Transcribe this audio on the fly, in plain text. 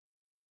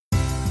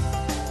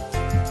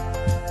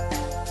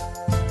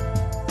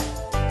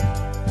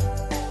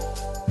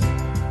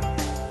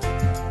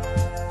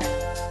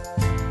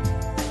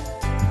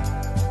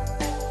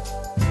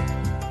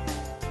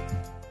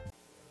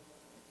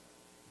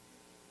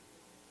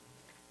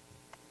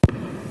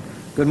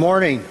Good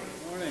morning.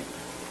 Good morning.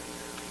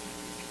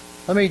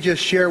 Let me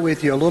just share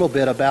with you a little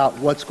bit about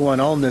what's going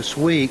on this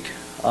week.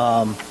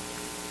 We're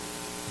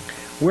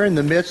in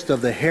the midst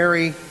of the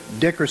Harry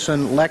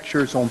Dickerson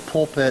lectures on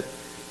Pulpit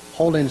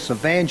Holiness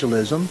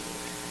Evangelism.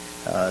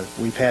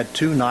 We've had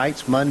 2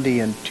 nights, Monday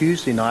and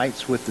Tuesday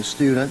nights, with the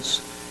students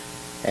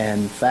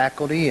and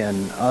faculty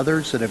and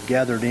others that have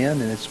gathered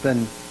in, and it's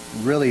been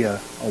really a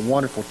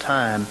wonderful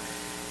time.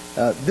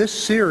 This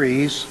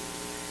series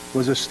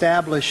was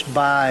established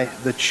by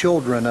the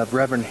children of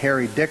Reverend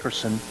Harry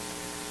Dickerson,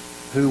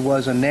 who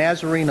was a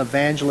Nazarene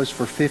evangelist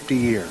for 50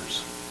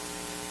 years.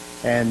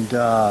 And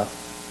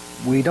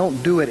we don't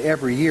do it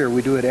every year,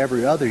 we do it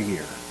every other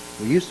year.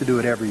 We used to do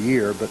it every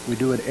year, but we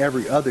do it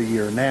every other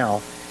year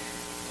now.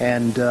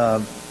 And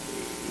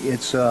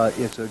it's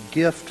a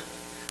gift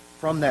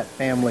from that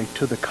family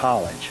to the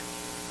college.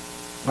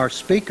 Our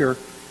speaker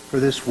for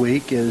this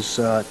week is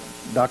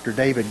Dr.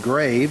 David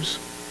Graves.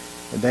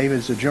 David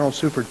is the General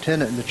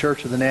Superintendent in the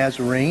Church of the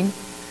Nazarene.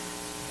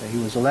 He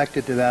was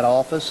elected to that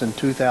office in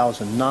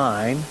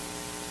 2009,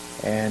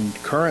 and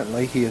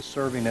currently he is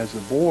serving as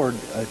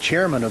the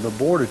chairman of the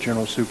Board of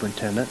General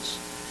Superintendents,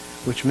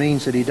 which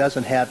means that he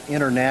doesn't have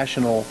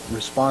international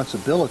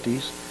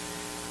responsibilities,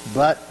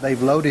 but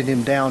they've loaded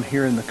him down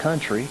here in the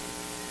country.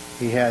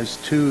 He has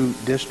 2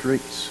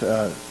 districts,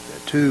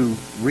 2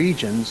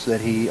 regions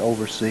that he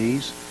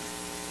oversees.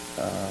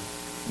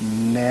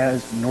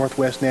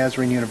 Northwest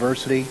Nazarene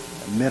University,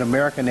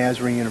 Mid-America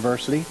Nazarene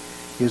University.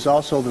 He is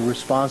also the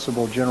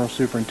responsible General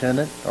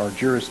Superintendent, or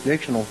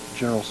jurisdictional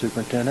General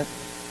Superintendent,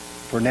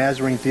 for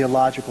Nazarene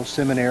Theological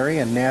Seminary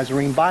and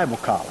Nazarene Bible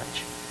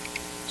College.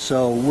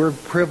 So we're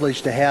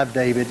privileged to have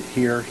David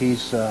here.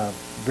 He's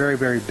very,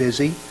 very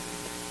busy,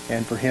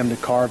 and for him to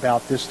carve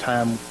out this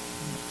time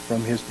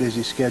from his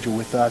busy schedule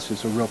with us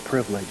is a real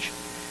privilege.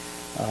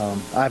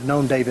 I've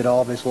known David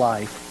all of his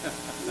life.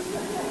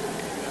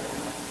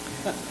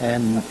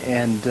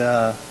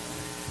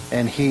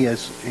 And he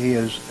is,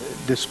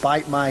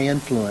 despite my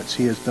influence,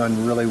 he has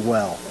done really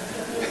well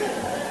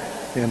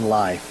in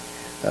life.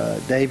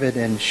 David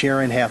and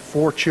Sharon have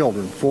 4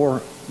 children,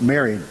 4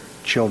 married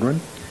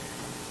children,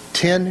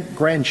 10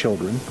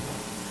 grandchildren,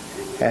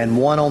 and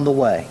 1 on the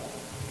way.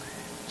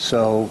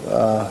 So,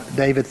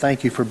 David,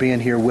 thank you for being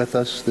here with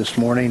us this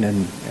morning,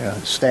 and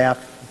staff,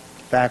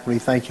 faculty,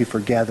 thank you for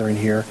gathering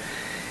here.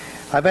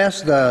 I've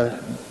asked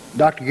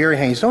Dr. Gary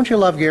Haynes. Don't you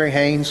love Gary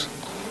Haynes?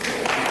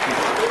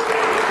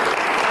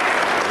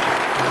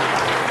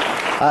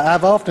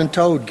 I've often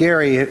told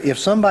Gary, if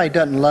somebody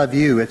doesn't love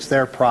you, it's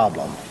their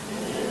problem.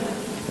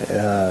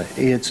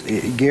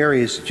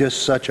 Gary is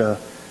just such a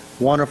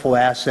wonderful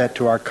asset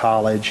to our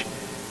college.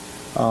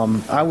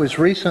 I was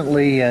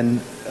recently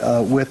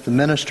with the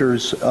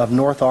ministers of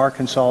North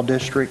Arkansas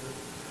District,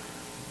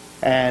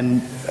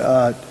 and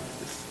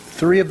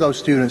 3 of those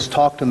students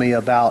talked to me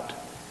about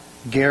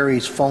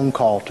Gary's phone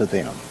call to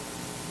them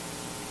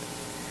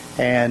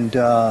and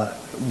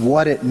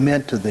what it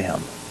meant to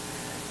them.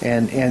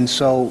 And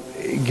so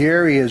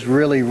Gary is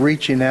really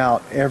reaching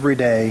out every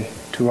day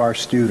to our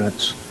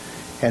students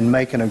and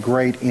making a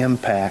great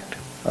impact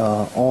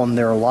on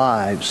their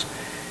lives.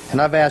 And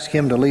I've asked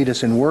him to lead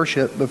us in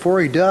worship. Before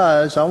he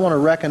does, I want to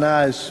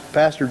recognize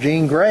Pastor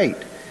Gene Great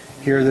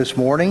here this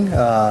morning.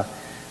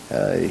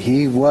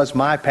 He was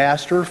my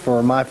pastor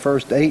for my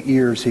first 8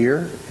 years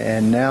here,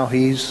 and now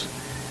he's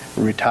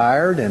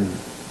retired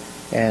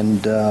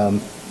and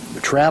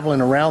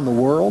traveling around the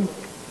world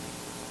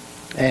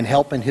and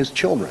helping his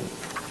children.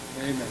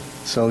 Amen.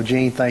 So,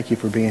 Gene, thank you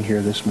for being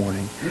here this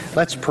morning.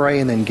 Let's pray,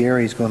 and then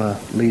Gary's going to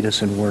lead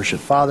us in worship.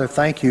 Father,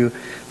 thank you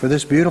for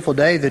this beautiful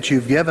day that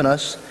you've given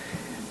us.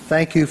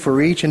 Thank you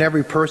for each and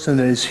every person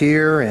that is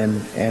here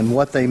and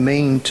what they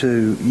mean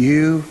to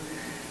you,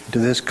 to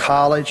this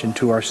college, and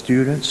to our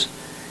students.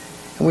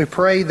 And we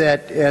pray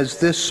that as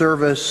this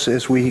service,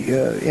 as we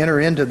enter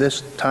into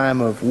this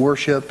time of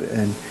worship,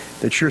 and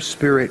that your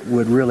Spirit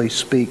would really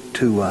speak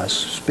to us.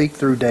 Speak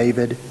through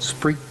David,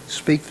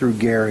 speak through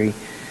Gary.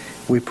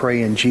 We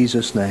pray in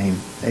Jesus' name.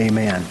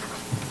 Amen.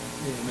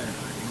 Amen.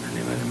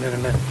 Amen. Amen.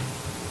 Amen.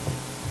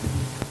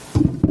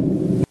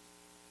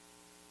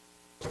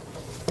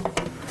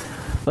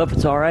 Well, if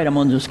it's all right, I'm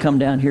going to just come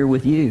down here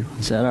with you.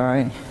 Is that all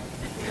right?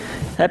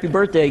 Happy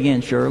birthday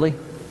again, Shirley.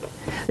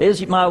 It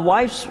is my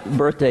wife's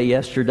birthday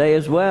yesterday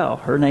as well.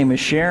 Her name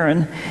is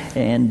Sharon,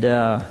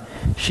 and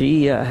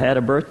she had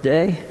a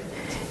birthday.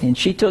 And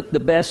she took the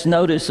best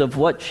notice of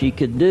what she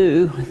could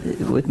do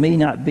with me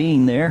not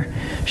being there.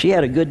 She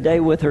had a good day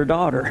with her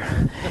daughter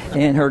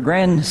and her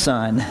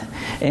grandson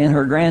and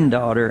her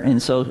granddaughter. And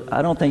so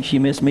I don't think she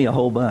missed me a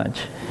whole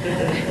bunch.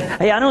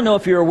 Hey, I don't know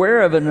if you're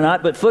aware of it or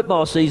not, but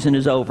football season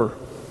is over.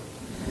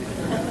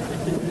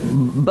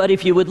 But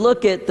if you would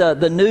look at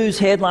the news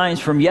headlines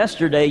from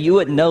yesterday, you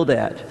wouldn't know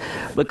that,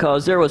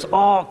 because there was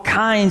all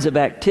kinds of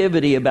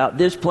activity about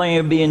this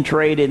player being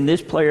traded and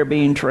this player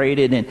being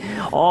traded and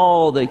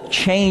all the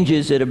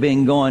changes that have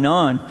been going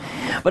on.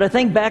 But I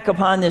think back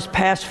upon this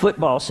past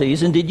football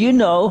season, did you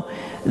know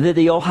that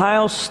the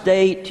Ohio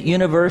State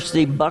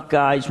University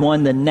Buckeyes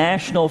won the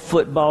National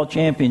Football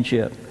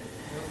Championship?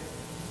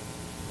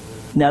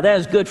 Now that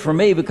is good for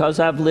me because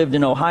I've lived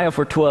in Ohio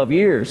for 12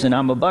 years and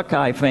I'm a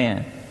Buckeye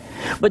fan.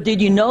 But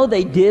did you know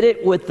they did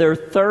it with their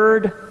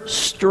third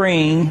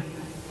string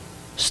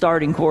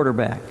starting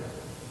quarterback,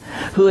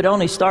 who had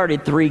only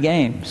started 3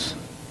 games?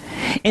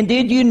 And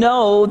did you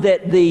know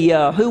that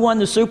who won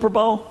the Super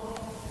Bowl?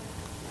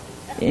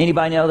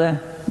 Anybody know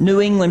that?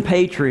 New England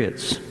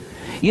Patriots.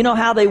 You know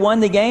how they won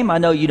the game? I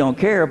know you don't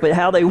care, but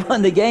how they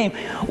won the game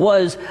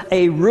was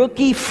a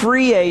rookie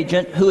free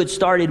agent who had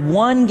started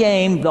 1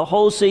 game the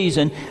whole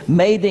season,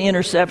 made the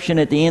interception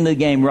at the end of the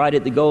game right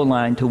at the goal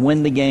line to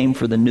win the game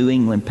for the New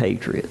England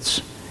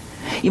Patriots.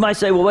 You might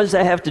say, well, what does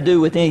that have to do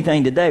with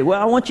anything today?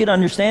 Well, I want you to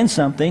understand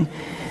something,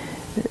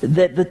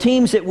 that the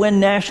teams that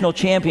win national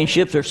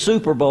championships or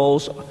Super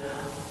Bowls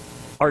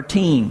are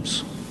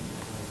teams.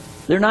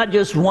 They're not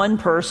just one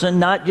person,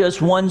 not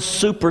just one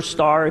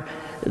superstar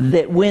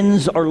that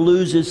wins or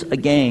loses a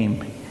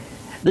game.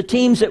 The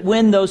teams that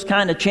win those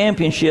kind of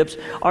championships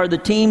are the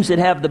teams that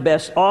have the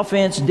best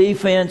offense,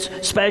 defense,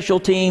 special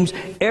teams,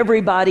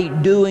 everybody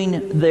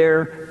doing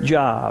their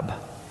job.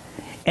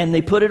 And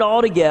they put it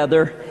all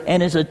together,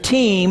 and as a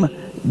team,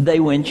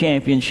 they win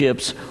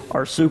championships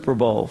or Super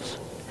Bowls.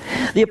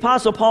 The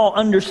Apostle Paul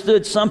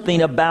understood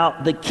something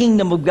about the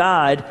kingdom of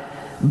God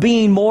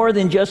being more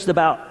than just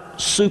about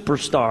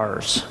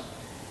superstars.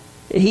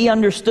 He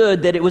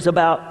understood that it was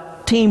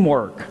about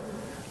teamwork,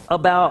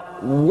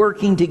 about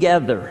working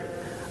together,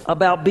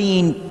 about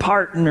being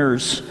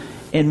partners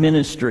in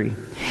ministry.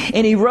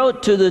 And he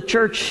wrote to the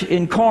church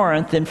in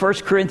Corinth in 1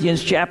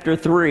 Corinthians chapter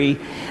 3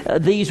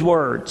 these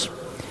words.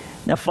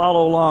 Now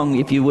follow along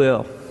if you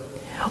will.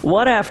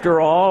 What after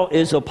all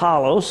is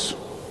Apollos,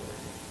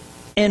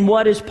 and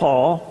what is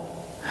Paul?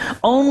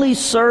 Only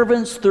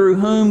servants through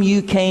whom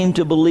you came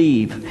to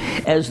believe,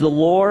 as the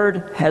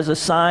Lord has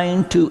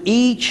assigned to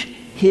each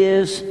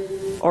his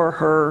or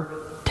her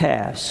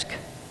task.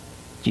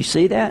 Do you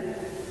see that?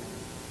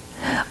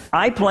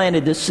 I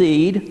planted the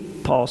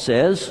seed, Paul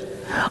says.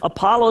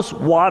 Apollos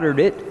watered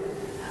it,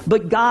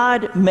 but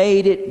God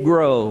made it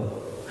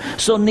grow.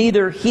 So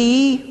neither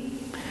he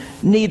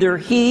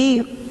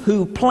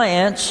who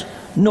plants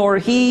nor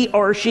he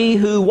or she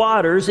who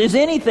waters is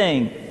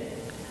anything,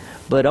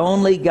 but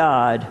only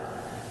God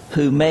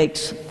who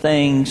makes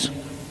things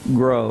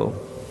grow.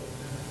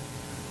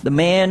 The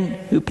man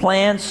who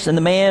plants and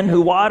the man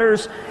who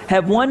waters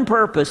have one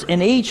purpose,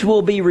 and each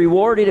will be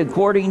rewarded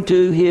according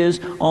to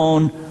his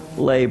own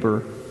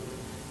labor.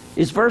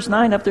 Is verse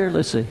 9 up there?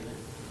 Let's see.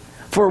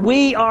 For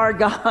we are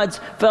God's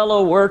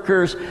fellow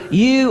workers.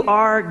 You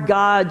are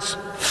God's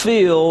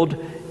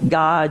field,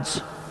 God's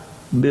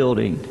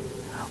building.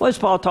 What is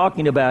Paul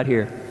talking about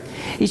here?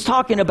 He's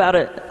talking about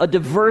a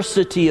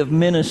diversity of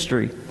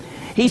ministry.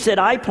 He said,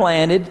 I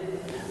planted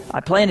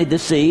the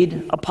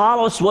seed.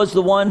 Apollos was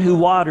the one who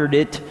watered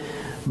it,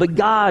 but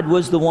God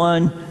was the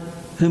one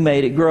who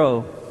made it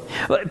grow.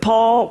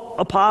 Paul,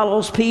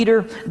 Apollos,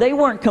 Peter, they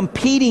weren't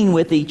competing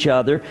with each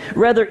other.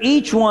 Rather,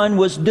 each one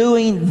was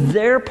doing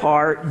their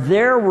part,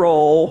 their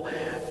role,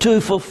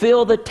 to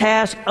fulfill the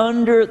task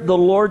under the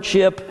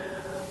lordship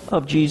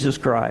of Jesus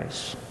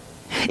Christ.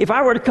 If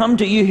I were to come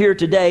to you here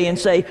today and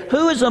say,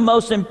 who is the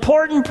most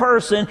important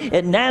person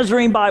at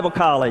Nazarene Bible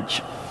College?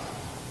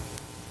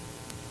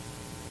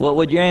 What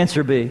would your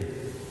answer be?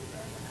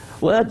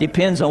 Well, it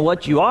depends on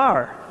what you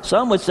are.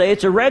 Some would say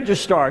it's a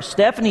registrar.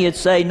 Stephanie would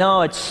say,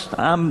 no,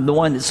 I'm the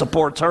one that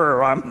supports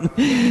her.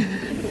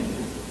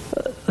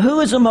 Who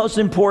is the most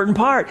important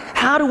part?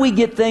 How do we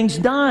get things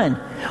done?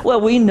 Well,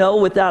 we know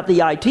without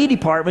the IT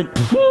department,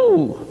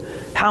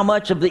 how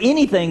much of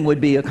anything would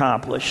be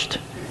accomplished.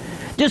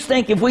 Just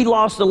think if we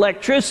lost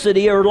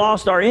electricity or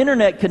lost our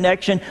internet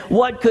connection,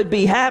 what could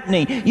be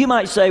happening? You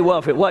might say, well,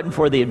 if it wasn't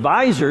for the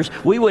advisors,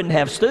 we wouldn't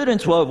have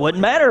students. Well, it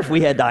wouldn't matter if we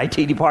had the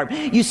IT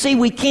department. You see,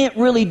 we can't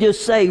really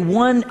just say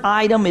one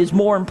item is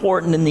more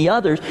important than the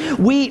others.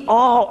 We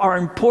all are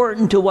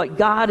important to what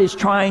God is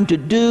trying to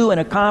do and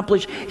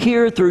accomplish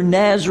here through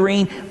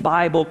Nazarene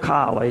Bible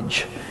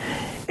College.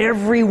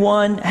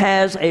 Everyone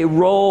has a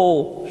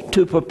role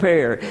to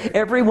prepare.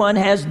 Everyone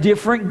has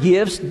different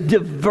gifts,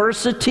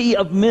 diversity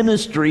of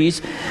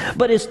ministries.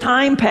 But as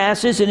time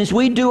passes and as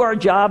we do our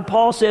job,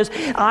 Paul says,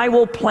 I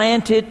will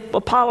plant it,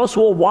 Apollos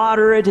will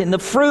water it, and the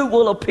fruit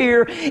will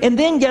appear. And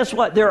then guess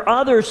what? There are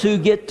others who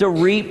get to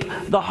reap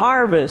the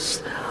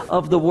harvest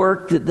of the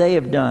work that they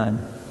have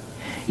done.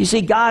 You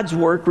see, God's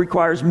work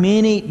requires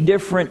many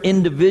different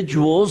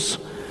individuals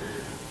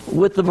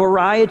with the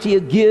variety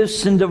of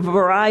gifts and the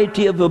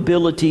variety of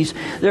abilities.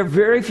 There are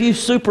very few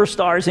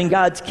superstars in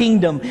God's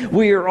kingdom.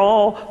 We are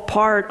all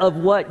part of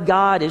what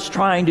God is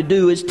trying to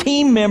do as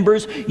team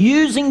members,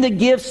 using the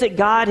gifts that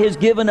God has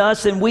given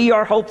us, and we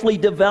are hopefully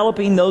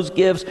developing those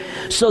gifts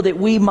so that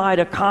we might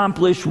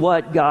accomplish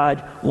what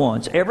God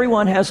wants.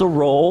 Everyone has a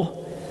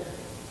role.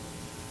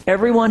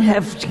 Everyone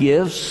has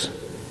gifts.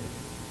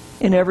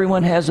 And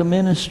everyone has a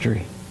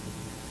ministry.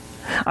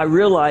 I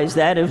realized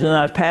that when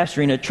I was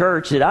pastoring a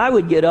church, that I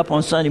would get up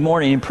on Sunday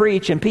morning and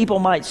preach, and people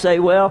might say,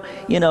 well,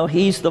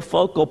 he's the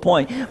focal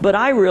point. But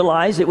I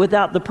realized that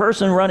without the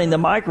person running the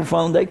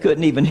microphone, they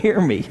couldn't even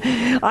hear me.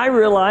 I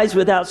realized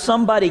without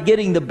somebody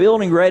getting the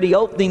building ready,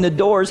 opening the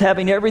doors,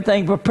 having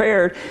everything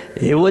prepared,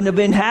 it wouldn't have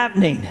been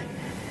happening.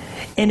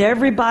 And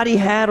everybody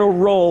had a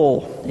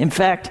role. In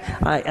fact,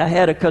 I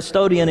had a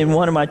custodian in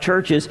one of my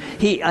churches.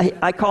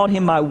 I called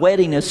him my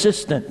wedding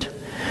assistant,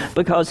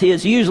 because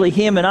it's usually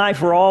him and I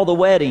for all the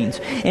weddings.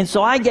 And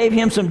so I gave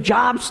him some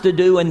jobs to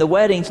do in the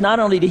weddings. Not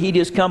only did he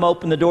just come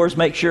open the doors,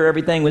 make sure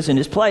everything was in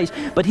his place,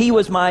 but he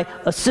was my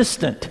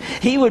assistant.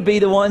 He would be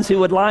the ones who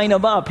would line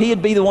them up.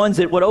 He'd be the ones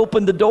that would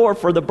open the door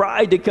for the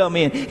bride to come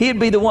in. He'd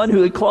be the one who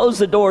would close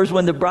the doors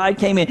when the bride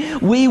came in.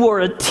 We were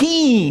a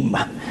team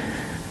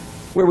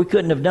where we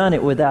couldn't have done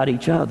it without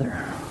each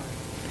other.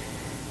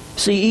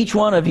 See, each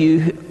one of you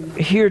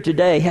here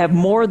today have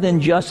more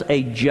than just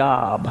a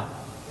job.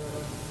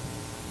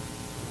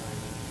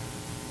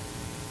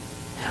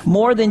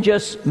 More than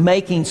just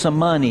making some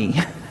money.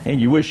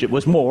 And you wish it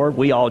was more.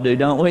 We all do,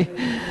 don't we?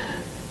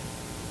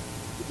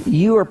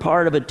 You are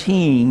part of a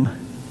team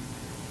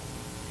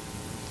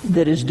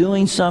that is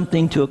doing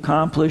something to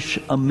accomplish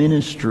a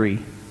ministry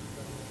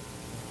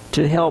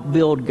to help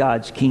build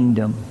God's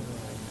kingdom.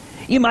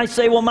 You might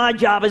say, well, my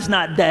job is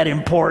not that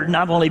important.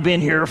 I've only been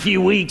here a few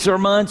weeks or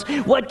months.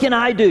 What can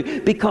I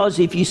do? Because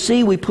if you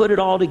see, we put it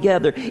all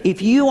together.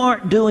 If you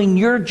aren't doing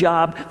your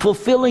job,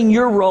 fulfilling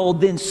your role,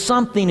 then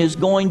something is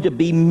going to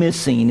be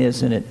missing,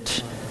 isn't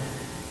it?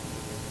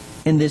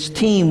 And this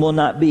team will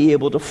not be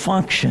able to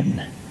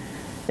function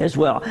as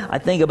well. I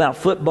think about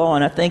football,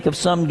 and I think of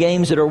some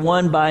games that are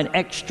won by an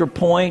extra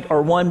point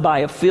or won by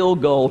a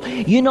field goal.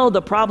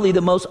 Probably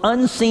the most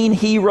unseen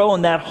hero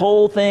in that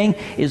whole thing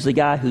is the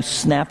guy who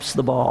snaps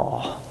the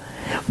ball.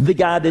 The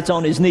guy that's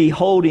on his knee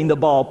holding the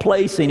ball,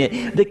 placing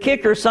it. The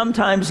kicker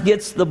sometimes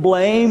gets the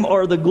blame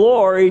or the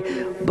glory,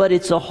 but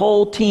it's a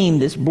whole team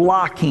that's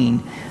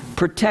blocking,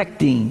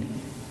 protecting,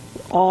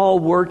 all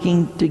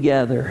working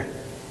together.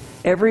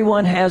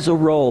 Everyone has a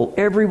role.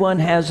 Everyone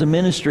has a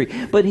ministry.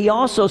 But he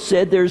also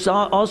said there's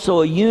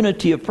also a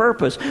unity of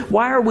purpose.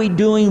 Why are we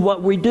doing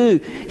what we do?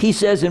 He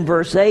says in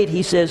verse 8,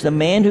 he says, the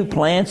man who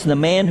plants and the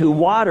man who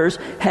waters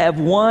have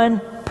one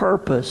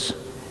purpose.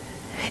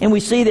 And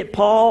we see that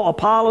Paul,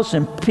 Apollos,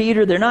 and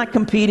Peter, they're not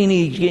competing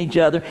each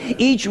other.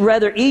 Each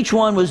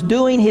one was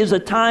doing his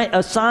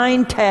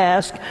assigned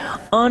task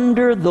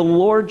under the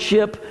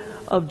lordship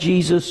of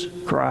Jesus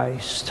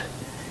Christ.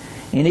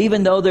 And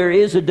even though there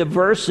is a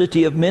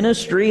diversity of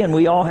ministry and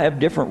we all have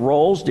different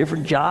roles,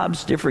 different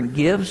jobs, different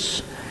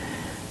gifts,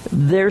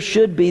 there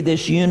should be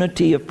this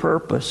unity of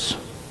purpose.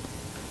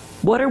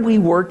 What are we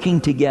working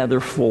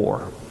together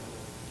for?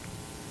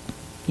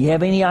 You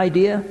have any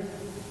idea?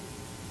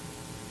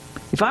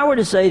 If I were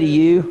to say to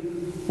you,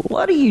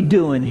 what are you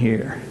doing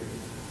here?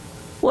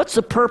 What's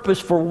the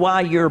purpose for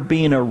why you're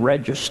being a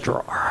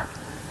registrar?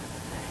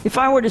 If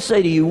I were to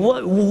say to you,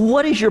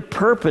 what is your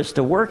purpose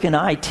to work in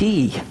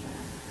IT?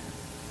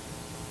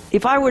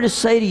 If I were to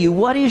say to you,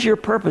 what is your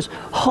purpose?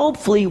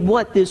 Hopefully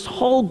what this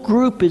whole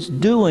group is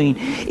doing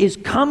is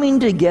coming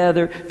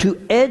together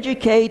to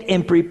educate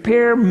and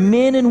prepare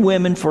men and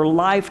women for a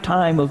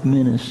lifetime of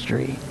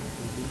ministry.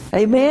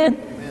 Amen?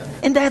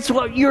 And that's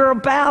what you're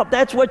about.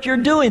 That's what you're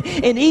doing.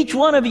 And each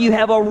one of you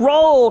have a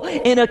role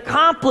in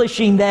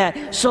accomplishing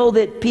that so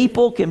that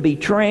people can be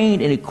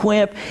trained and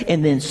equipped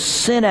and then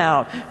sent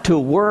out to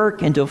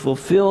work and to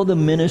fulfill the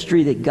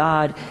ministry that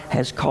God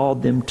has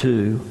called them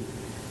to.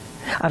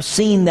 I've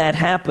seen that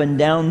happen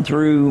down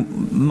through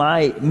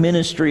my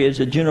ministry as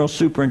a general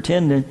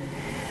superintendent,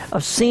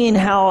 of seeing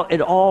how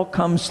it all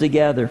comes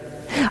together.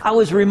 I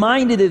was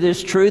reminded of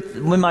this truth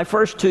when my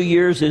first 2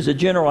 years as a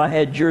general, I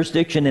had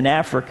jurisdiction in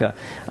Africa.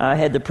 I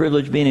had the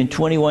privilege of being in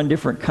 21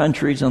 different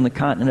countries on the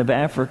continent of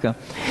Africa.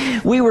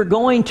 We were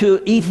going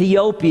to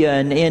Ethiopia,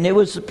 and it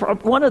was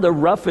one of the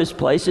roughest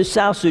places.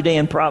 South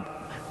Sudan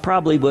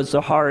probably was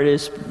the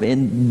hardest,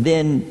 and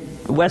then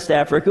West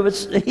Africa,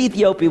 but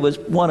Ethiopia was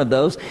one of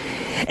those.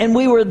 And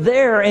we were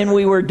there, and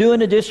we were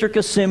doing a district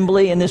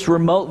assembly in this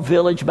remote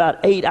village about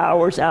 8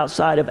 hours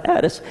outside of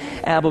Addis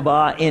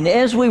Ababa. And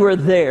as we were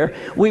there,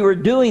 we were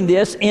doing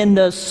this, and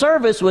the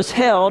service was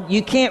held,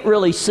 you can't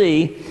really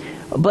see,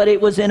 but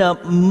it was in a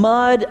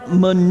mud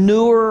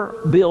manure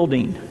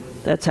building.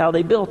 That's how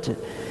they built it.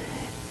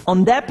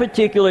 On that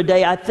particular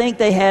day, I think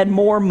they had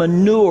more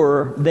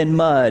manure than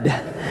mud.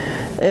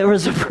 There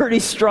was a pretty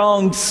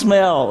strong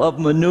smell of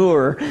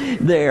manure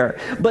there.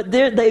 But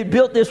they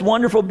built this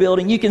wonderful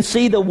building. You can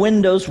see the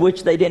windows,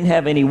 which they didn't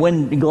have any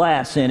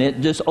glass in it,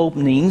 just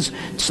openings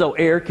so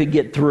air could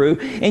get through.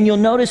 And you'll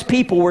notice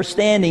people were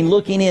standing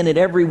looking in at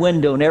every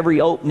window and every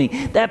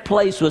opening. That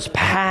place was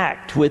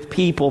packed with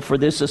people for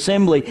this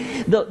assembly.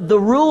 The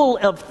rule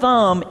of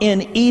thumb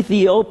in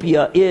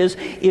Ethiopia is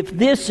if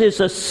this is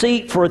a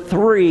seat for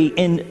 3,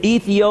 in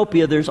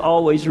Ethiopia there's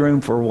always room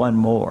for 1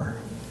 more.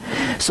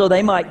 So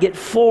they might get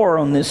 4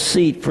 on this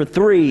seat for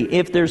 3.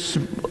 If there's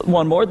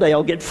 1 more,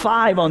 they'll get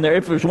 5 on there.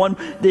 If there's 1,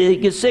 they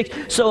get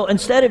 6. So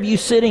instead of you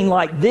sitting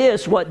like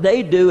this, what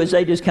they do is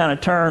they just kind of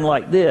turn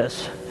like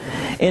this.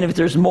 And if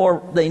there's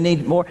more, they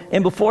need more.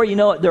 And before you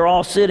know it, they're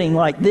all sitting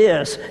like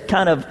this,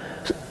 kind of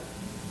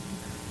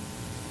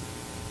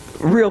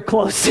real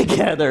close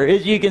together.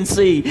 As you can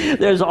see,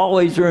 there's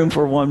always room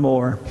for 1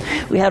 more.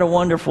 We had a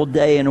wonderful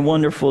day and a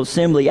wonderful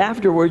assembly.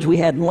 Afterwards, we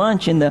had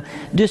lunch in the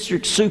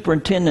district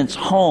superintendent's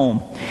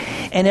home.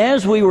 And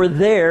as we were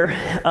there,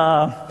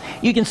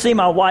 you can see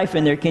my wife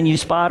in there. Can you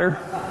spot her?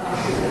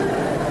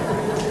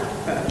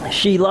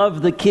 She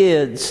loved the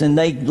kids, and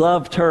they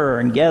loved her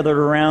and gathered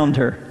around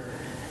her.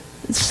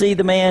 See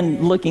the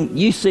man looking,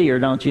 you see her,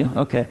 don't you?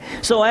 Okay.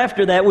 So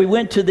after that, we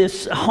went to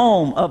this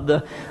home of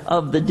the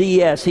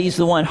DS. He's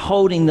the one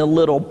holding the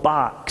little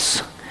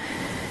box.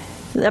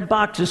 That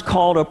box is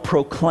called a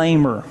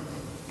proclaimer.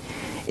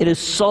 It is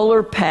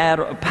solar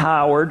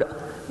powered,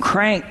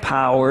 crank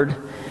powered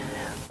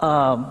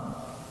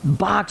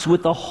box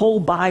with the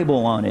whole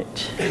Bible on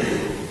it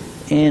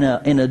in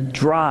a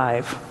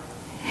drive.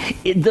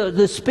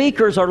 The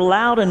speakers are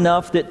loud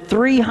enough that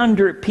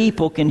 300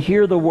 people can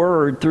hear the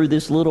word through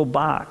this little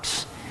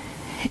box.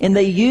 And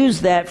they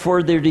use that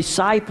for their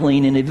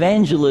discipling and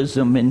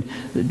evangelism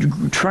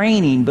and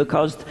training,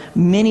 because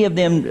many of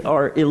them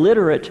are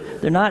illiterate.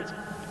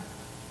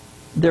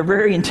 They're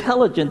very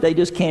intelligent, they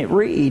just can't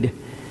read.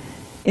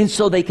 And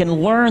so they can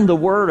learn the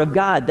Word of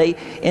God.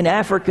 In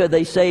Africa,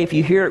 they say if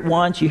you hear it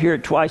once, you hear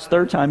it twice,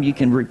 third time, you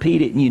can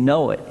repeat it and you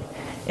know it.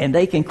 And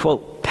they can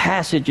quote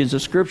passages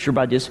of Scripture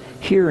by just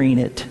hearing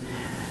it.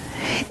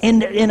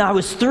 And I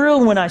was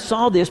thrilled when I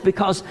saw this,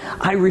 because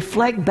I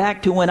reflect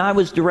back to when I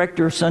was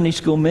director of Sunday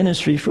school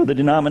ministry for the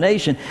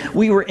denomination.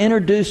 We were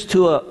introduced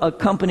to a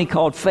company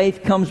called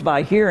Faith Comes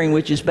by Hearing,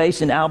 which is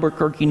based in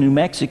Albuquerque, New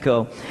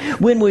Mexico.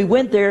 When we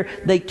went there,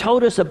 they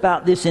told us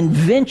about this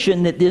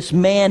invention that this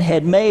man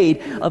had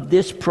made of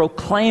this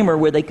proclaimer,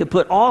 where they could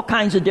put all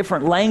kinds of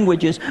different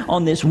languages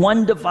on this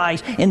one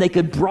device, and they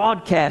could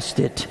broadcast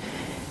it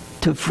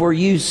for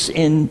use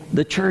in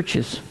the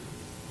churches.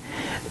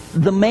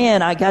 The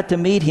man, I got to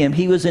meet him.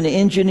 He was an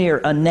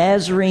engineer, a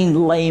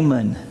Nazarene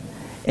layman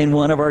in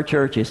one of our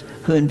churches,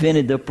 who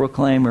invented the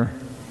proclaimer.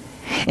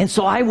 And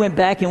so I went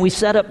back and we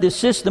set up this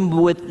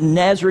system with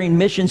Nazarene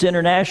Missions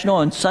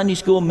International and Sunday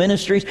School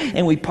Ministries,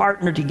 and we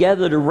partnered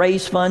together to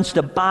raise funds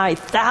to buy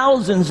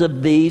thousands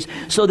of these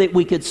so that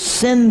we could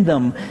send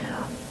them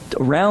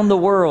around the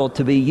world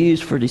to be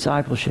used for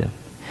discipleship.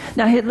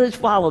 Now, let's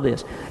follow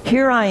this.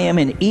 Here I am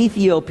in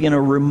Ethiopia, in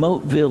a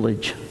remote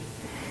village,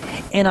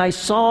 and I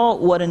saw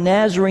what a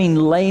Nazarene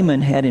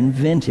layman had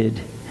invented,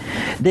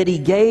 that he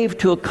gave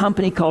to a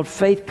company called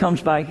Faith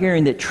Comes by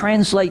Hearing, that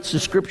translates the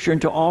Scripture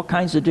into all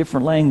kinds of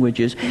different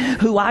languages,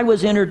 who I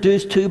was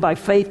introduced to by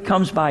Faith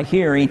Comes by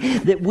Hearing,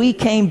 that we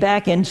came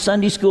back in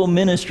Sunday School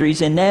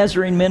Ministries and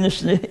Nazarene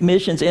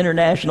Missions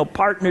International,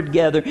 partnered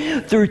together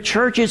through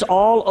churches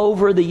all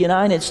over the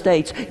United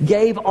States,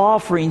 gave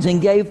offerings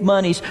and gave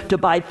monies to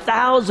buy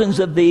thousands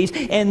of these,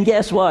 and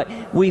guess what?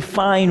 We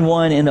find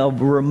one in a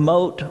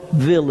remote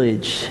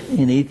village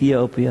in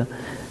Ethiopia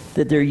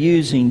that they're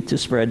using to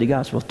spread the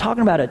gospel.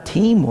 Talking about a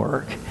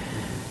teamwork.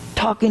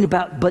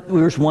 But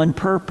there's one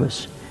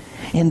purpose.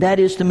 And that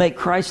is to make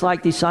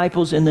Christ-like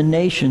disciples in the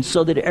nations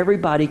so that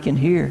everybody can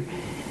hear.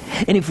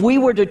 And if we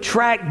were to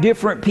track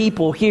different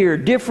people here,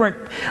 different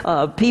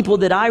people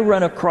that I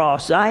run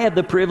across, I have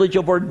the privilege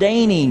of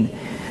ordaining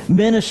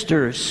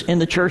ministers in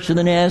the Church of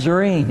the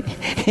Nazarene.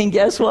 And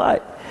guess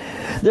what?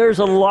 There's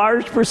a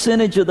large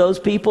percentage of those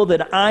people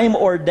that I'm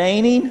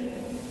ordaining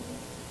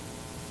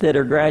that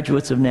are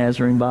graduates of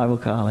Nazarene Bible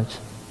College,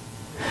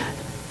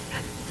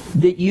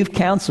 that you've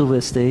counseled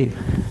with, Steve,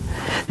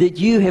 that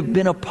you have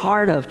been a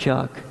part of,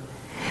 Chuck,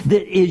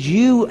 that as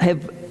you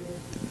have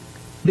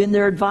been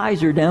their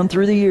advisor down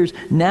through the years,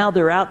 now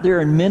they're out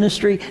there in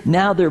ministry,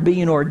 now they're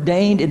being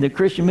ordained in the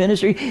Christian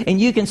ministry, and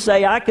you can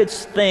say, I could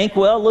think,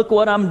 well, look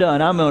what I'm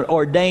done, I'm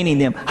ordaining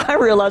them. I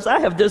realize I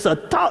have just a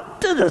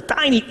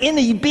tiny,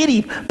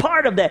 itty-bitty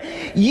part of that.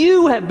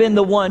 You have been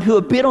the one who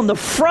have been on the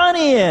front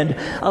end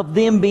of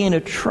them being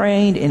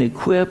trained and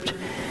equipped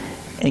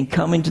and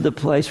coming to the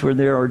place where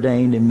they're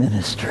ordained in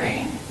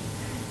ministry.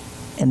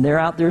 And they're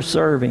out there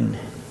serving.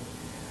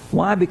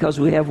 Why? Because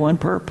we have one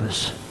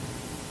purpose.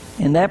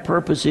 And that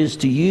purpose is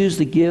to use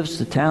the gifts,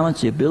 the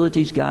talents, the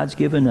abilities God's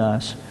given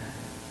us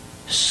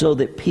so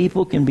that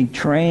people can be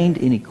trained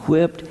and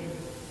equipped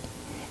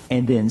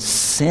and then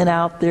sent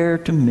out there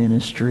to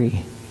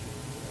ministry.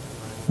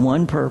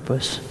 One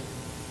purpose,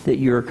 that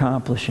you're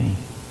accomplishing.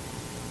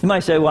 You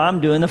might say, well,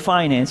 I'm doing the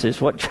finances.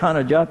 What kind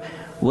of job?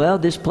 Well,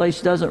 this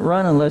place doesn't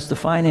run unless the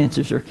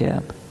finances are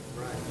kept.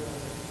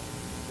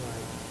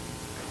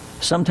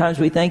 Sometimes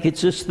we think it's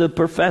just the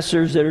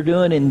professors that are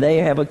doing it, and they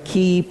have a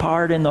key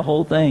part in the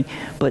whole thing.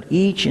 But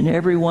each and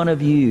every one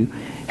of you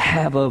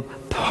have a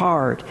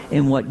part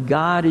in what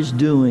God is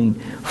doing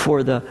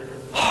for the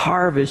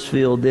harvest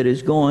field that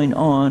is going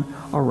on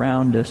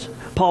around us.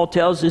 Paul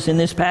tells us in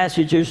this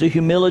passage there's a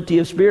humility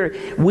of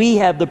spirit. We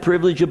have the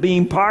privilege of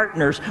being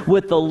partners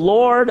with the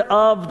Lord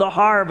of the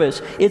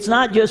harvest. It's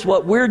not just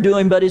what we're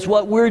doing, but it's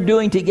what we're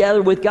doing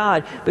together with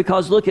God.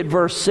 Because look at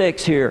verse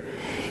 6 here.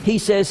 He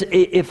says,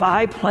 if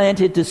I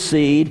planted the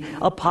seed,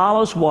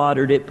 Apollos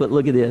watered it, but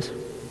look at this.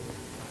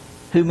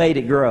 Who made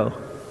it grow?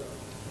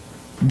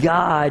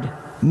 God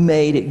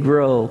made it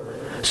grow.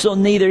 So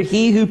neither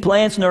he who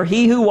plants nor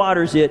he who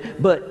waters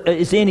it but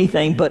is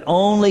anything, but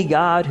only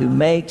God who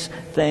makes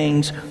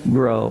things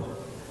grow.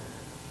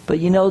 But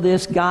you know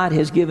this, God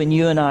has given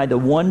you and I the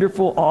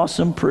wonderful,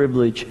 awesome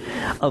privilege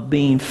of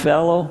being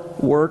fellow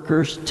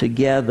workers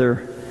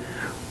together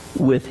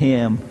with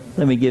Him.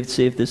 Let me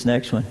see if this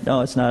next one.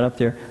 No, it's not up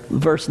there.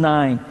 Verse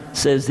 9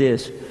 says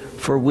this,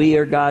 for we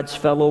are God's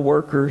fellow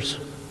workers.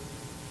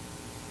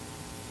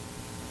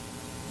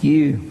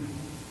 You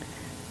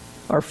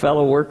are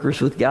fellow workers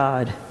with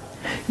God.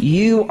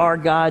 You are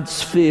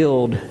God's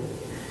field.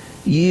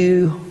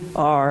 You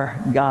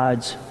are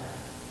God's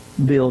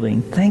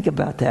building. Think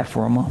about that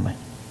for a moment.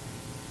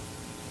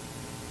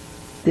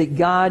 That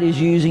God is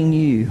using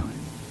you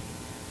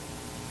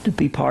to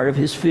be part of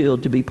His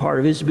field, to be part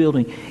of His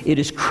building. It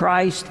is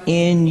Christ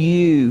in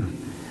you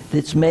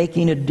that's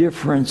making a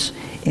difference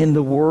in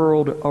the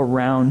world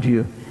around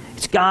you.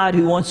 It's God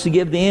who wants to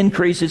give the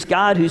increase. It's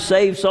God who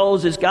saves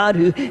souls. It's God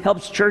who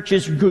helps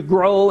churches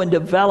grow and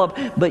develop.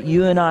 But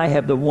you and I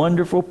have the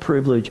wonderful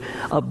privilege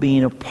of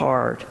being a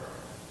part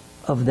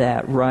of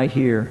that right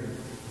here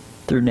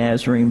through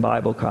Nazarene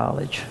Bible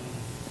College.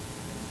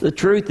 The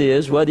truth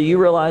is, whether you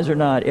realize or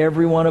not,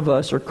 every one of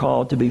us are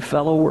called to be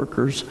fellow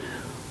workers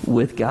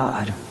with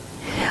God.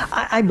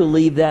 I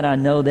believe that, I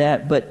know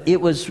that, but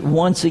it was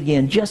once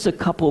again, just a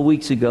couple of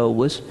weeks ago,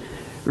 was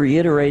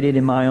reiterated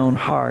in my own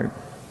heart.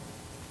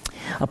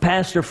 A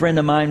pastor friend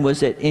of mine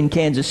was in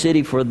Kansas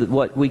City for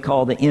what we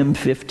call the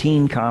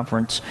M15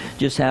 conference.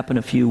 Just happened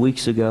a few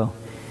weeks ago.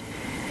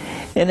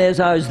 And as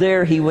I was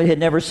there, he had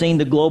never seen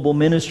the Global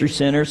Ministry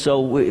Center,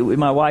 so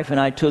my wife and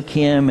I took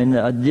him and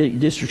the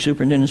district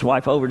superintendent's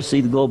wife over to see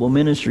the Global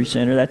Ministry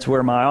Center. That's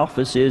where my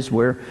office is,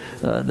 where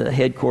the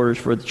headquarters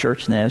for the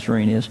Church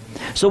Nazarene is.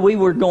 So we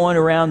were going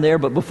around there,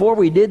 but before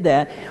we did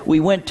that,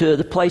 we went to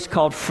the place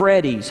called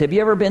Freddy's. Have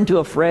you ever been to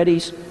a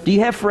Freddy's? Do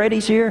you have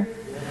Freddy's here?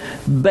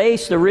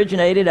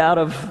 Originated out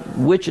of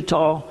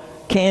Wichita,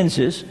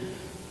 Kansas.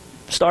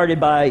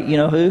 Started by, you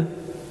know who?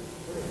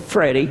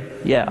 Freddie.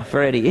 Yeah,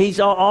 Freddie. He's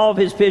all of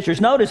his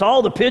pictures. Notice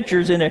all the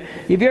pictures in there.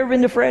 Have you ever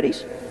been to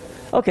Freddy's?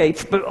 Okay,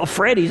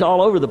 Freddy's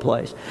all over the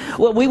place.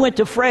 Well, we went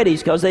to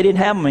Freddy's because they didn't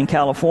have them in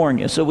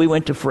California, so we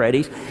went to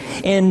Freddy's.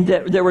 And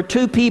there were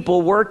two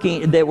people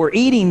that were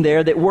eating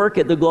there that work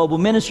at the Global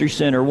Ministry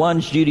Center.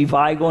 One's Judy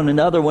Weigel, and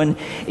another one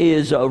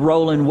is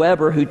Roland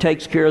Weber, who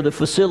takes care of the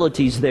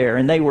facilities there.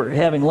 And they were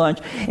having lunch.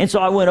 And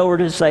so I went over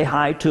to say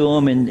hi to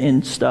them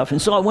and stuff.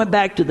 And so I went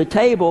back to the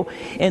table,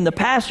 and the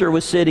pastor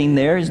was sitting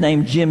there. His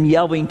name's Jim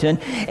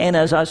Yelvington. And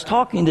as I was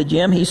talking to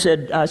Jim, I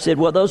said,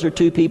 well, those are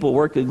two people who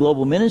work at the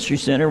Global Ministry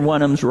Center.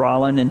 One of them's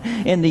Roland,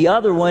 and the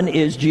other one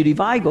is Judy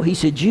Weigel. He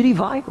said, Judy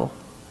Weigel?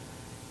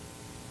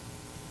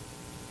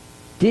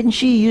 Didn't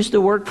she used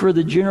to work for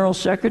the General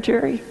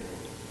Secretary?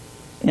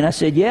 And I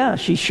said, yeah,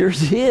 she sure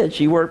did.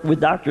 She worked with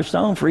Dr.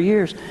 Stone for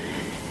years.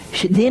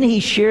 Then he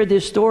shared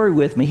this story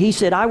with me. He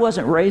said, I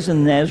wasn't raised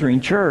in the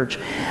Nazarene Church.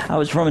 I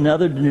was from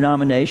another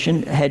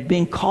denomination, had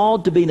been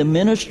called to be the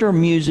minister of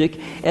music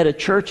at a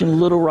church in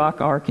Little Rock,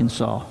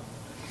 Arkansas.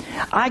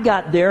 I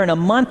got there, and a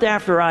month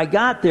after I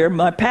got there,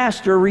 my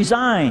pastor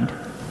resigned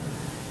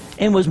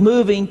and was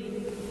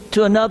moving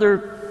to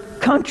another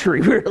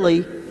country,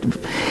 really.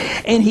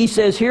 And he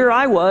says, here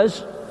I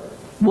was,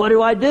 what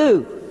do I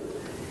do?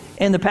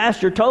 And the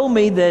pastor told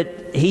me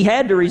that he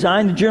had to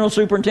resign. The general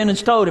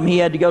superintendents told him he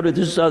had to go to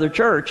this other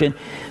church. And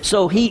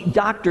so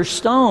Dr.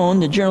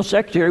 Stone, the general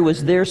secretary,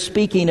 was there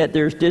speaking at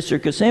their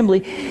district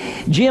assembly.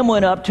 Jim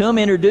went up to him,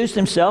 introduced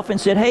himself, and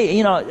said,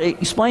 hey,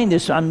 explain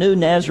this. I'm new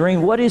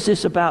Nazarene. What is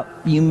this about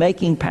you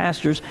making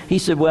pastors? He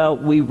said, well,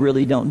 we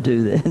really don't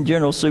do that.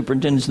 General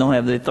superintendents don't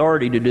have the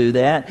authority to do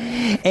that.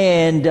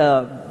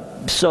 And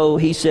so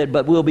he said,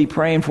 but we'll be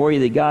praying for you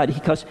that God,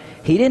 because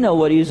he didn't know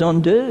what he was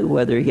going to do,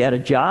 whether he had a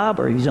job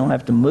or he was going to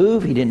have to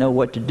move. He didn't know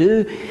what to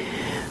do.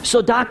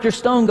 So Dr.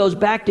 Stone goes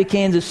back to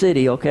Kansas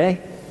City,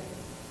 okay?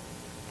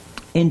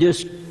 And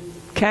just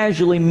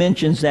casually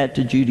mentions that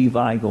to Judy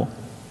Weigel.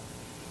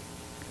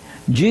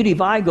 Judy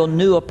Weigel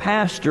knew a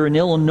pastor in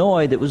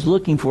Illinois that was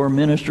looking for a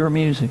minister of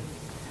music.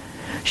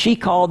 She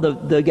called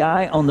the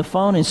guy on the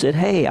phone and said,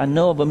 hey, I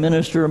know of a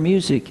minister of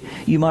music.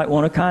 You might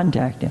want to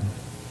contact him.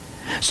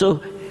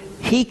 So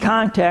he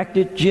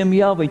contacted Jim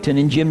Yelvington,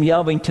 and Jim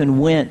Yelvington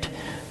went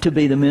to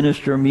be the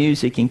minister of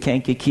music in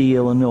Kankakee,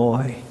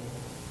 Illinois.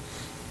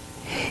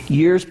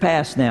 Years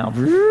passed now.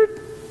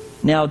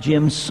 Now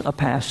Jim's a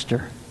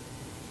pastor.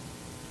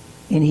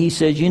 And he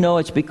says, you know,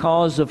 it's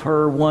because of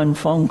her one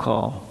phone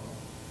call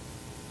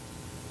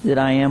that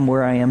I am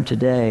where I am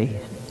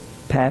today,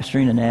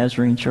 pastoring a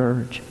Nazarene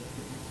church.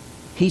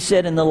 He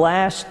said in the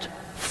last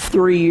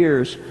 3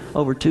 years,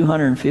 over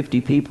 250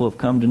 people have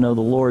come to know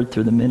the Lord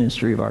through the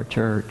ministry of our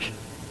church.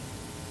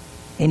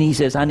 And he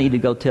says, I need to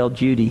go tell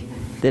Judy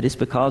that it's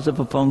because of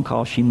a phone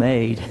call she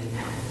made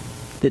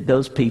that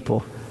those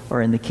people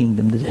are in the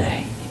kingdom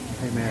today.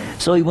 Amen.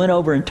 So he went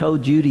over and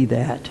told Judy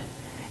that.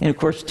 And of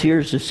course,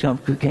 tears just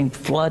came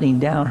flooding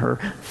down her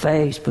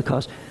face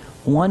because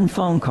one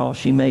phone call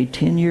she made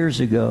 10 years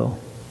ago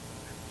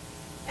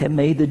had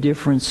made the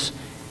difference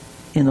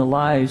in the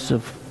lives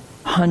of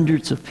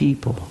hundreds of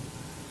people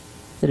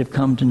that have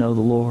come to know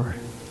the Lord.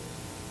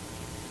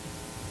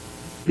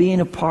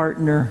 Being a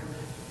partner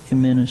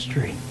in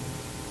ministry.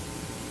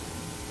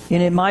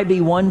 And it might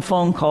be one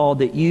phone call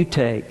that you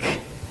take,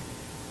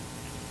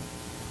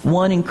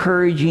 one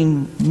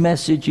encouraging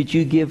message that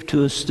you give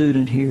to a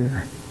student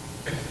here.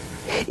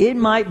 It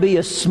might be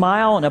a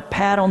smile and a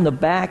pat on the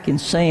back and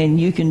saying,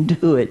 you can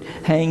do it,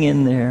 hang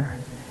in there.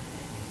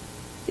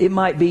 It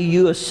might be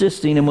you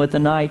assisting them with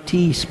an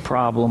IT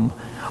problem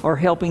or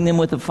helping them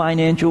with a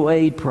financial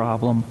aid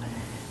problem.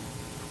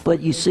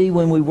 But you see,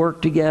 when we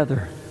work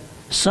together,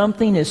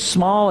 something as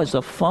small as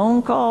a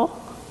phone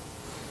call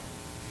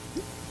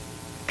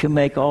can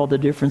make all the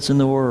difference in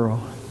the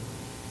world.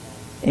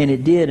 And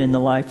it did in the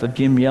life of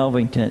Jim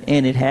Yelvington,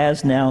 and it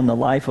has now in the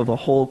life of a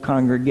whole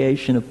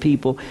congregation of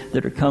people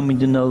that are coming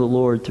to know the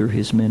Lord through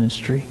his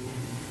ministry.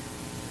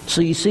 So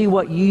you see,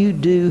 what you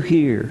do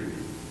here,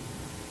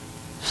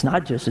 it's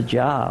not just a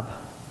job.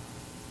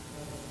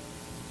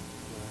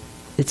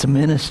 It's a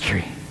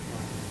ministry.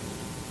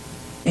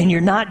 And you're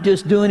not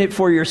just doing it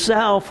for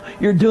yourself,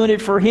 you're doing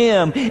it for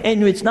him.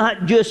 And it's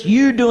not just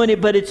you doing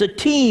it, but it's a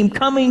team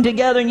coming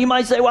together. And you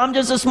might say, well, I'm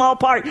just a small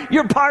part.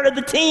 You're part of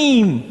the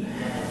team.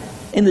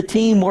 And the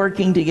team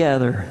working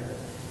together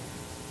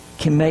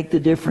can make the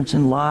difference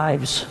in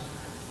lives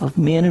of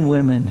men and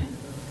women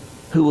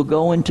who will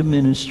go into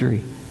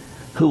ministry,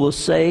 who will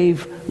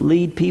save,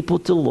 lead people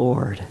to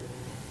Lord.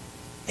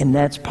 And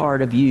that's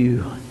part of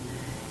you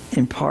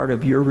and part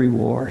of your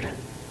reward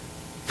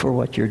for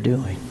what you're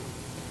doing.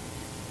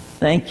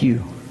 Thank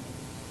you.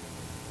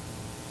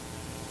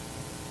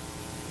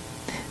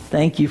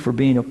 Thank you for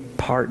being a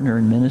partner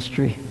in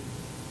ministry.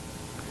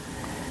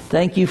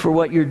 Thank you for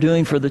what you're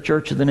doing for the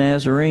Church of the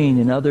Nazarene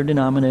and other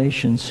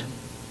denominations.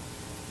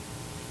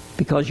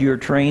 Because you're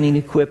training,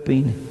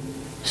 equipping,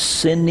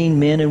 sending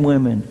men and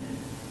women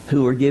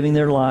who are giving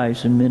their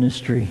lives in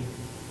ministry.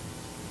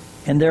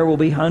 And there will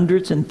be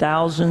hundreds and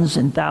thousands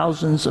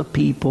of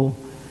people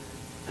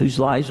whose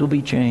lives will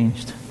be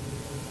changed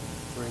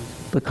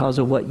because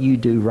of what you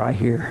do right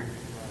here.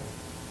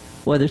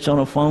 Whether it's on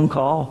a phone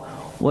call,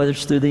 whether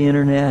it's through the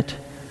internet,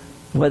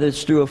 whether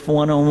it's through a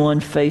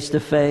one-on-one,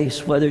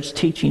 face-to-face, whether it's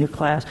teaching a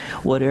class,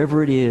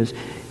 whatever it is,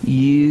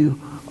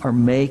 you are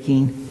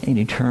making an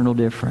eternal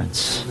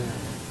difference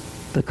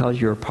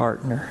because you're a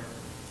partner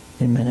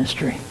in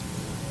ministry.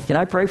 Can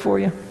I pray for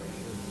you?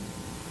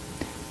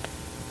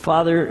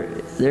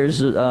 Father,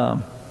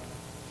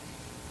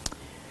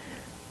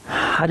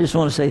 I just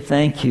want to say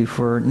thank you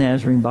for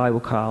Nazarene Bible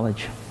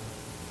College.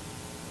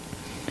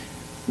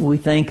 We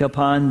think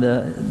upon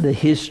the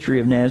history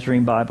of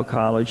Nazarene Bible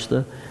College,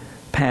 the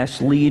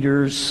past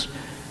leaders,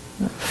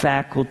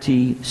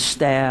 faculty,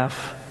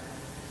 staff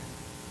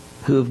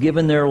who have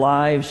given their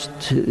lives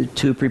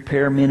to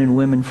prepare men and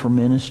women for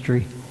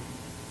ministry.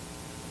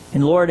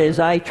 And Lord, as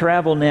I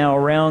travel now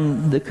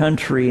around the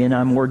country and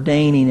I'm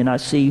ordaining and I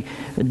see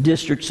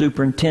district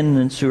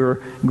superintendents who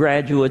are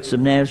graduates of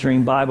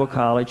Nazarene Bible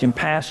College and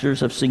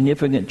pastors of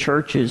significant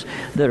churches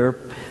that are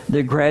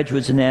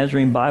graduates of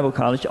Nazarene Bible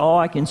College, all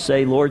I can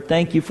say, Lord,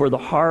 thank you for the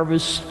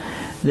harvest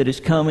that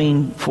is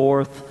coming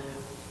forth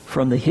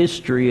from the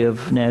history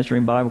of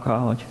Nazarene Bible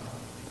College.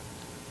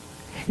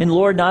 And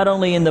Lord, not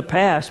only in the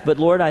past, but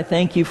Lord, I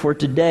thank you for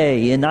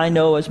today. And I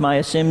know as my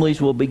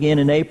assemblies will begin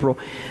in April,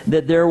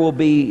 that there will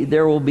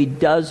be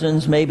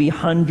dozens, maybe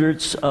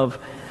hundreds of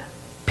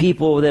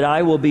people that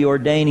I will be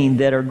ordaining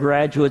that are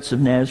graduates of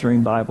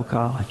Nazarene Bible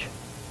College.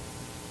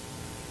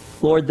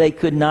 Lord, they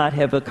could not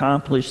have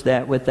accomplished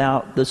that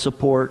without the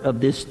support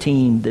of this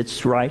team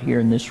that's right here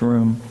in this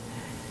room.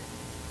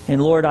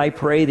 And Lord, I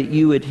pray that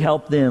you would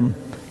help them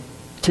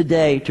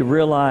today to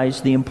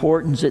realize the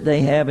importance that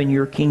they have in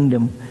your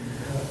kingdom,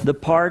 the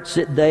parts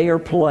that they are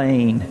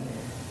playing.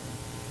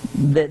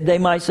 That they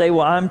might say,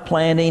 well, I'm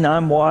planting,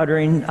 I'm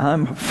watering,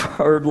 I'm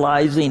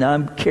fertilizing,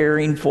 I'm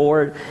caring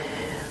for it.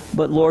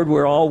 But Lord,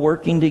 we're all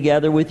working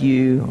together with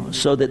you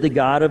so that the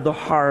God of the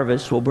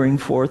harvest will bring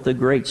forth a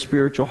great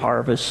spiritual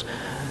harvest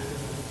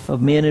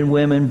of men and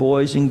women,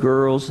 boys and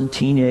girls and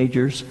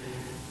teenagers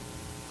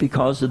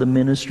because of the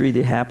ministry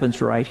that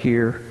happens right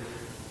here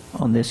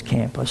on this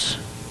campus.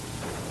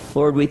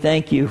 Lord, we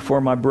thank you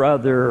for my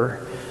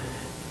brother.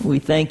 We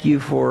thank you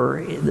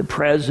for the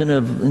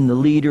president and the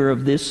leader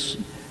of this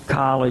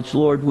college.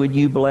 Lord, would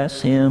you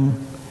bless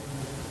him?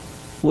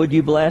 Would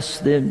you bless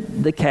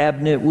the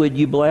cabinet? Would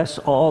you bless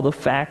all the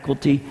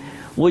faculty?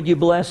 Would you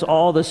bless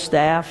all the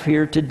staff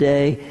here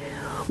today?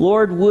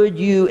 Lord, would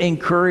you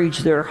encourage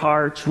their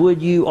hearts?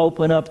 Would you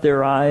open up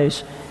their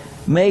eyes?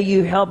 May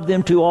you help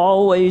them to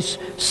always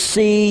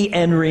see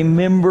and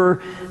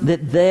remember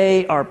that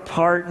they are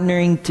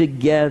partnering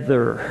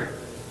together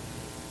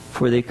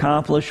for the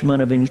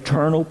accomplishment of an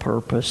eternal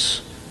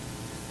purpose.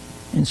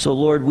 And so,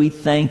 Lord, we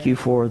thank you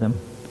for them.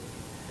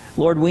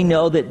 Lord, we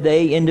know that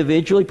they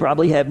individually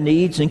probably have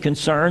needs and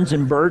concerns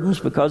and burdens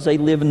because they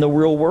live in the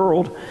real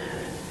world.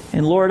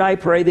 And Lord, I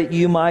pray that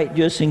you might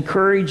just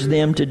encourage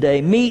them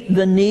today. Meet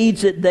the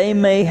needs that they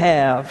may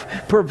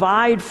have.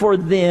 Provide for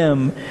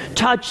them.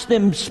 Touch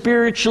them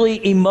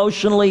spiritually,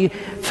 emotionally,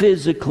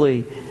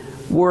 physically.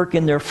 Work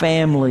in their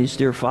families,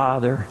 dear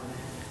Father.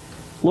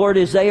 Lord,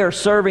 as they are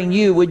serving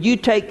you, would you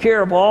take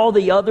care of all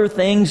the other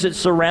things that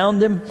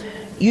surround them?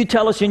 You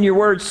tell us in your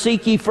word,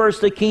 seek ye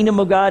first the kingdom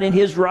of God and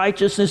his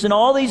righteousness, and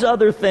all these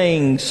other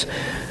things,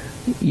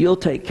 you'll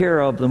take care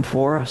of them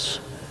for us.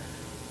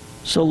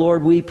 So,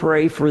 Lord, we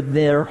pray for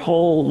their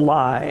whole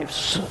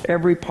lives,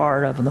 every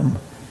part of them.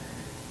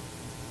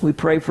 We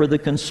pray for the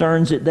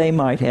concerns that they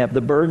might have,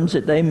 the burdens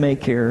that they may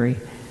carry.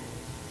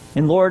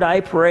 And Lord,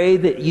 I pray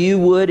that you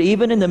would,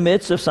 even in the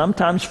midst of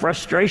sometimes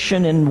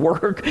frustration in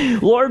work,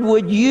 Lord,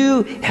 would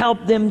you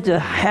help them to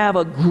have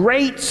a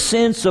great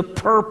sense of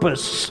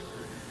purpose,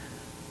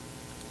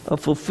 of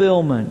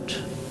fulfillment,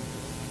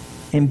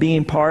 in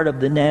being part of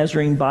the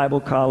Nazarene Bible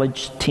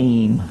College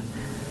team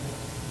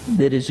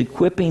that is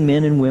equipping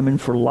men and women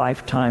for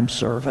lifetime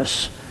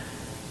service.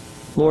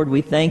 Lord,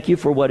 we thank you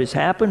for what has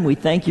happened. We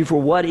thank you for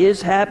what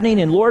is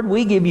happening. And Lord,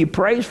 we give you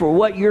praise for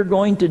what you're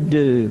going to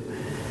do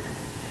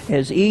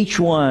as each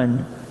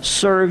one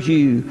serves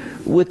you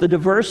with the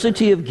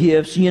diversity of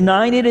gifts,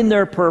 united in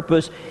their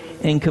purpose,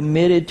 and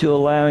committed to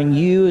allowing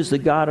you as the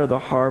God of the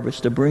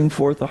harvest to bring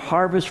forth a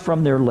harvest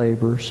from their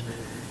labors.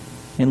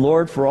 And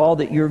Lord, for all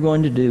that you're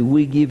going to do,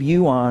 we give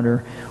you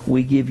honor,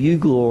 we give you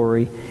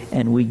glory,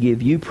 and we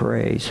give you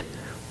praise.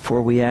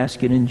 For we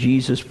ask it in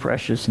Jesus'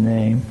 precious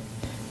name.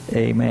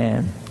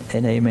 Amen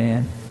and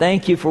amen.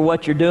 Thank you for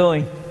what you're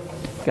doing.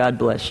 God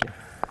bless you.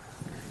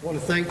 I want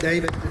to thank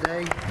David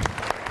today.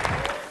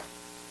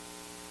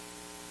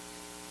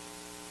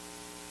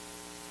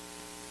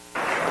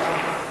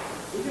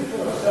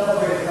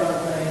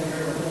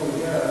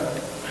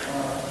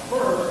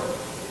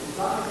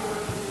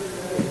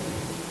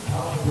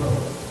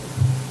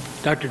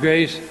 Dr.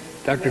 Grace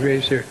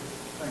here.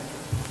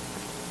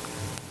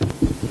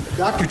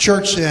 Dr.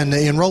 Church and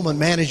the enrollment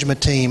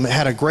management team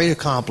had a great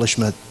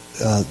accomplishment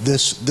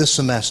this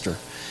semester,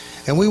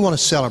 and we want to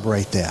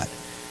celebrate that.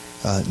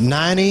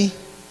 90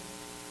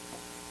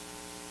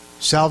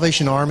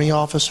 Salvation Army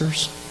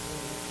officers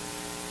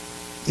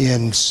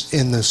in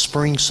the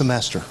spring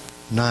semester.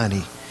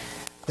 90.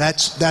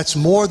 That's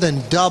more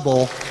than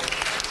double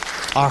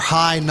our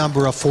high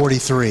number of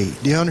 43.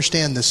 Do you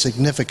understand the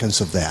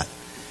significance of that?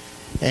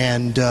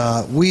 And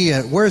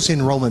where's the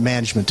enrollment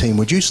management team?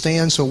 Would you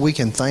stand so we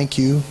can thank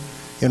you?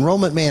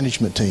 Enrollment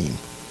management team.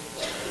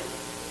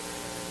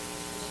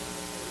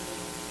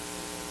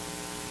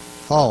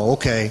 Oh,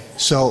 okay.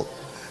 So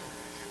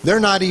they're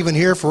not even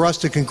here for us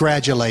to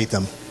congratulate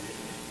them.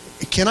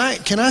 Can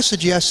I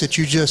suggest that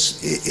you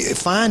just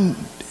find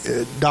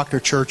Dr.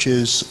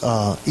 Church's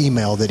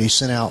email that he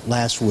sent out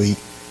last week?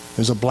 It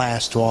was a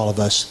blast to all of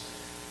us.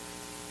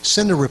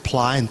 Send a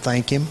reply and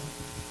thank him.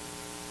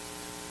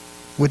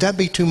 Would that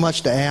be too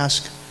much to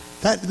ask?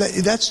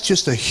 That's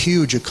just a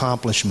huge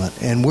accomplishment,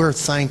 and we're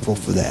thankful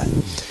for that.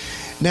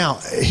 Now,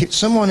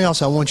 someone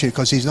else I want you,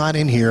 because he's not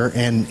in here,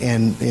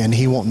 and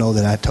he won't know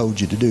that I told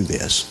you to do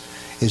this,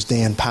 is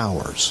Dan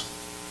Powers.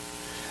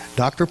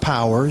 Dr.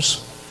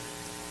 Powers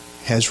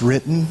has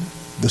written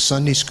the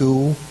Sunday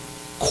School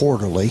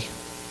Quarterly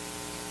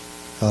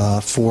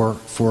for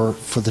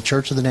the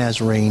Church of the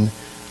Nazarene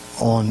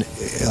on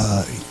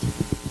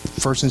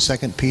 1st and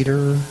 2nd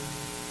Peter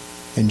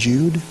and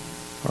Jude.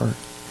 Or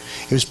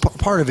it was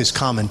part of his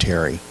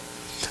commentary,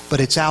 but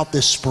it's out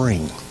this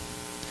spring.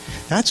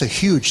 That's a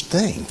huge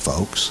thing,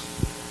 folks,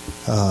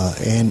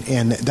 and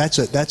that's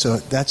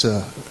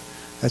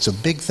a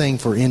big thing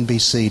for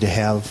NBC to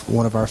have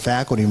one of our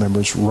faculty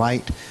members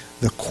write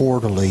the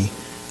quarterly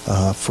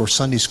for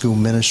Sunday School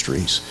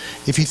Ministries.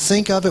 If you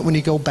think of it when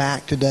you go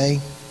back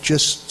today,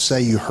 just say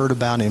you heard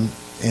about him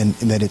and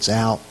that it's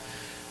out,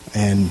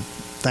 and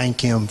thank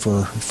him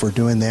for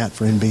doing that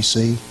for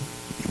NBC.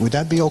 Would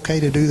that be okay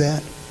to do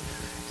that?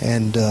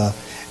 And,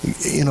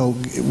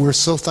 we're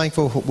so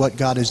thankful for what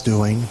God is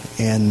doing,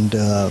 and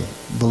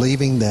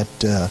believing that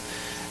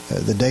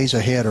the days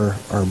ahead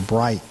are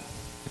bright,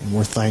 and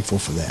we're thankful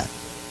for that.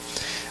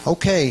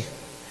 Okay,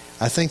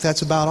 I think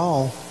that's about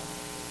all.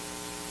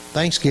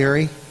 Thanks,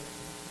 Gary.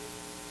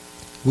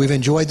 We've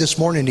enjoyed this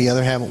morning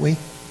together, haven't we?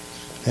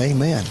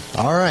 Amen.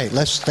 All right,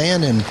 let's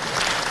stand and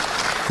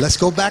Let's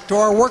go back to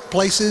our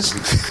workplaces.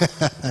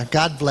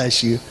 God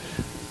bless you.